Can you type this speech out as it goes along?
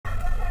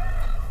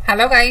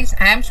Hello guys,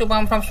 I am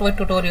Shubham from ShubhVed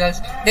Tutorials.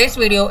 This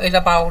video is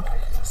about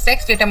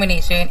sex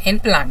determination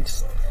in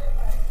plants.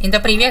 In the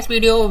previous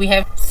video, we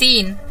have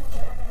seen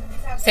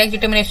sex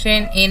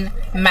determination in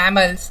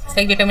mammals,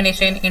 sex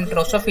determination in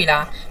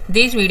Drosophila.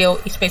 This video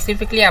is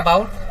specifically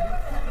about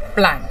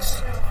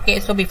plants.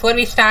 Okay, so before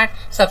we start,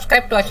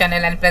 subscribe to our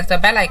channel and press the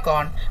bell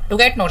icon to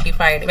get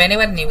notified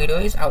whenever new video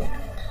is out.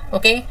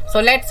 Okay, so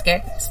let's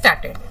get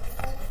started.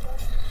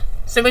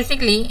 So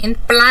basically in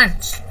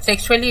plants,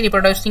 sexually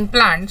reproducing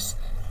plants,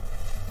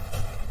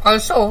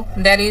 also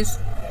there is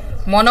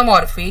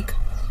monomorphic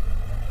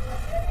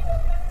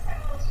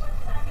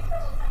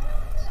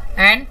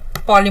and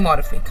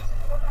polymorphic.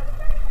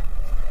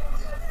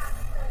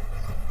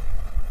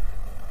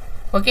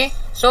 Okay,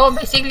 so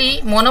basically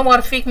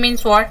monomorphic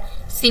means what?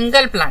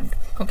 Single plant.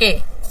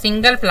 Okay,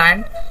 single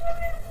plant,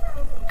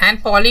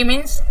 and poly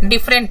means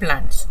different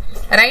plants,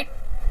 right?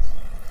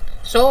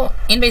 So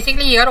in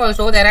basically here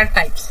also there are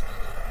types.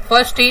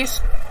 First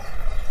is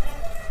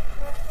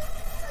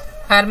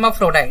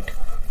hermaphrodite.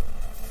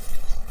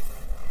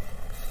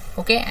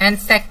 Okay, and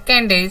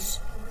second is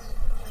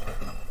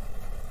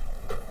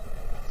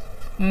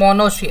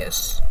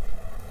monoecious.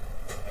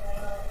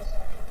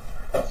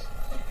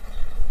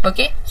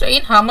 Okay, so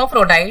in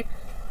hermaphrodite,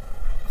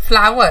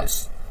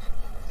 flowers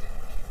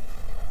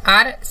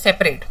are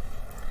separate.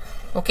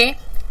 Okay,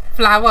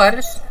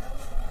 flowers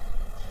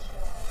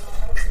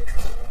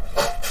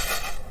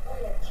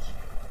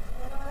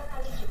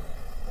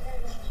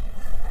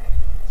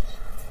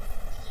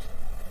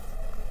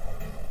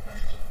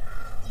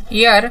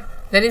here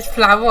there is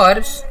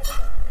flowers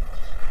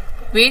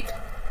with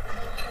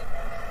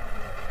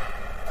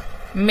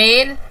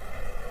male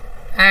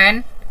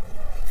and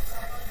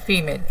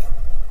female.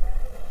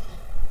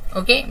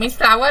 Okay, means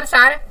flowers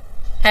are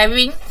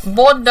having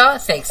both the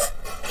sex.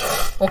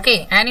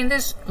 Okay, and in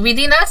this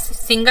within a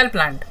single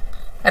plant,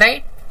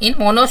 right? In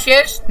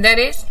monoecious there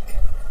is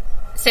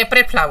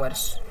separate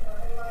flowers.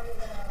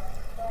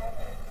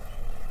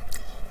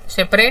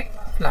 Separate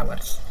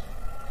flowers.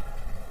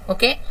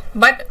 Okay,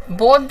 but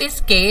both these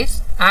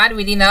cases are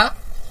within a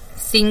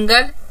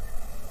single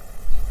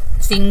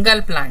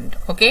plant.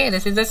 Okay,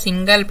 this is a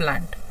single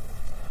plant.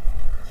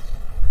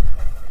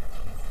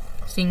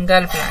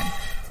 Single plant.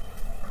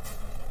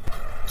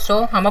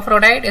 So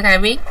hermaphrodite is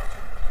having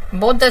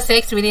both the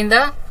sex within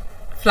the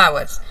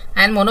flowers,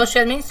 and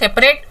monoecious means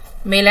separate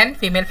male and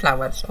female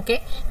flowers.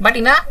 Okay, but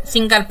in a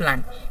single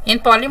plant. In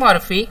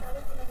polymorphic,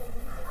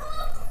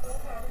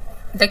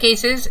 the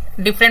case is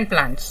different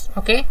plants.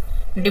 Okay,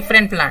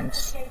 different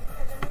plants.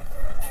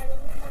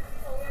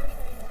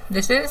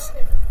 This is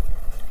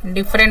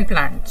different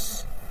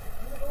plants.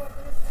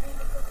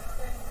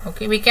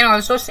 Okay, we can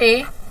also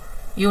say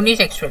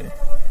unisexual.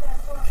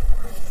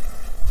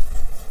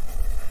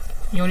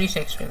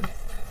 Unisexual,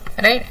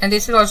 right? And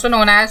this is also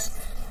known as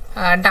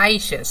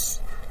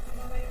dioecious.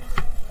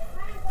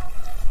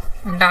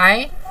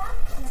 Dioecious.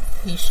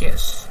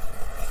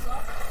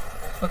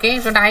 Okay,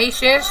 so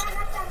dioecious,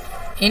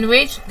 in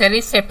which there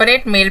is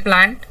separate male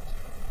plant,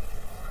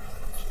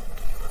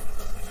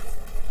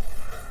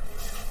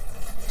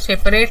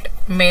 separate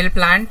male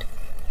plant.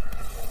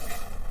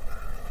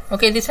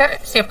 Okay, these are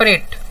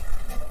separate.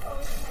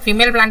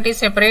 Female plant is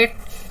separate,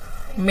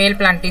 male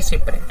plant is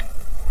separate.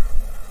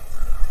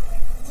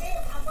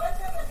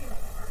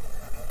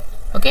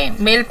 Okay,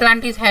 male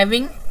plant is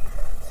having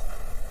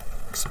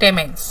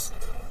stamens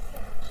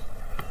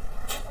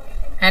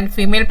and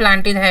female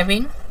plant is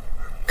having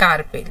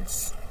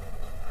carpels.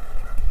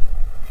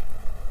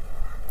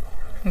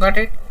 Got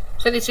it?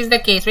 So this is the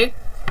case with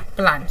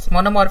plants,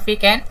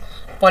 monomorphic and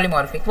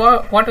polymorphic.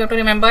 What we have to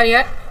remember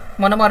here,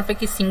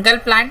 monomorphic is single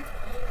plant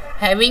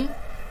having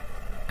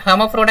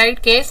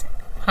hermaphrodite case,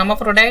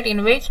 hermaphrodite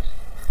in which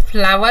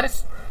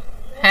flowers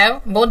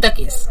have both the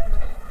case,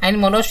 and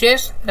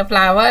monoecious, the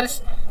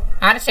flowers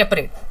are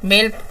separate,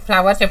 male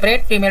flower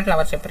separate, female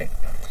flower separate.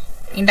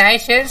 In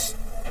dioecious,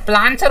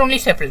 plants are only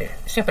separate,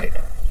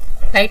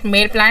 right?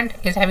 Male plant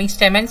is having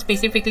stamens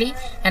specifically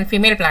and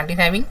female plant is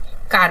having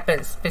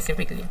carpels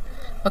specifically.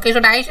 Okay, so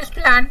dioecious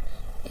plant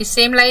is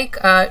same like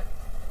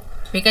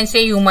we can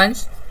say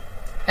humans,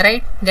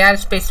 right? They are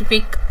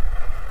specific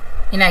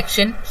in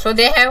action, so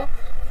they have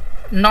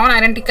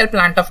non-identical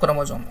plant of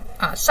chromosome.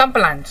 Some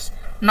plants,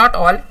 not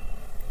all,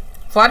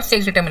 for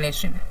sex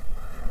determination.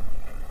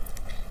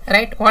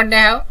 Right, what they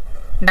have?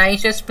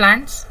 Dioecious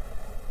plants,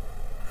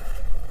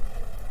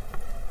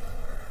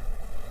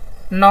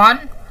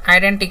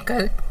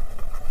 non-identical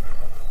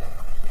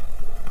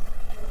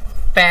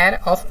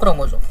pair of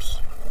chromosomes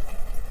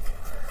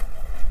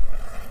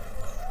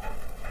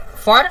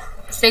for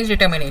sex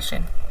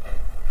determination,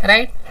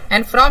 right?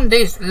 And from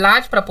this,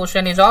 large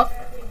proportion is of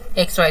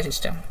XY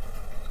system.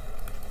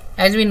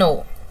 As we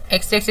know,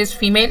 XX is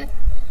female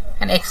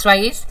and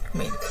XY is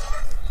male.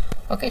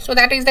 Okay, so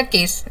that is the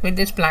case with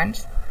these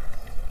plants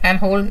and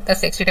whole the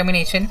sex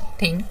determination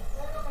thing.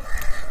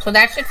 So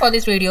that's it for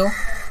this video.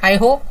 I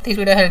hope this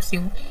video helps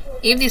you.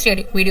 If this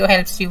video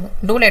helps you,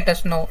 do let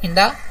us know in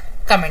the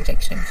comment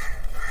section.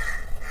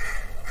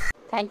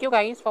 Thank you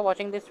guys for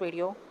watching this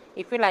video.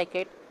 If you like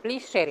it,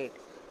 please share it.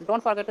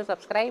 Don't forget to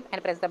subscribe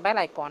and press the bell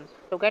icon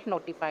to get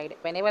notified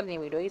whenever new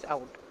video is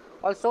out.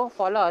 Also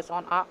follow us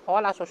on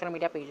all our social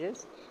media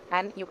pages,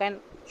 and you can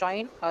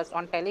join us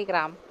on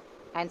Telegram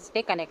and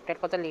stay connected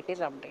for the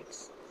latest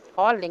updates.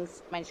 All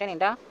links mentioned in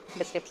the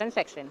description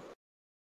section.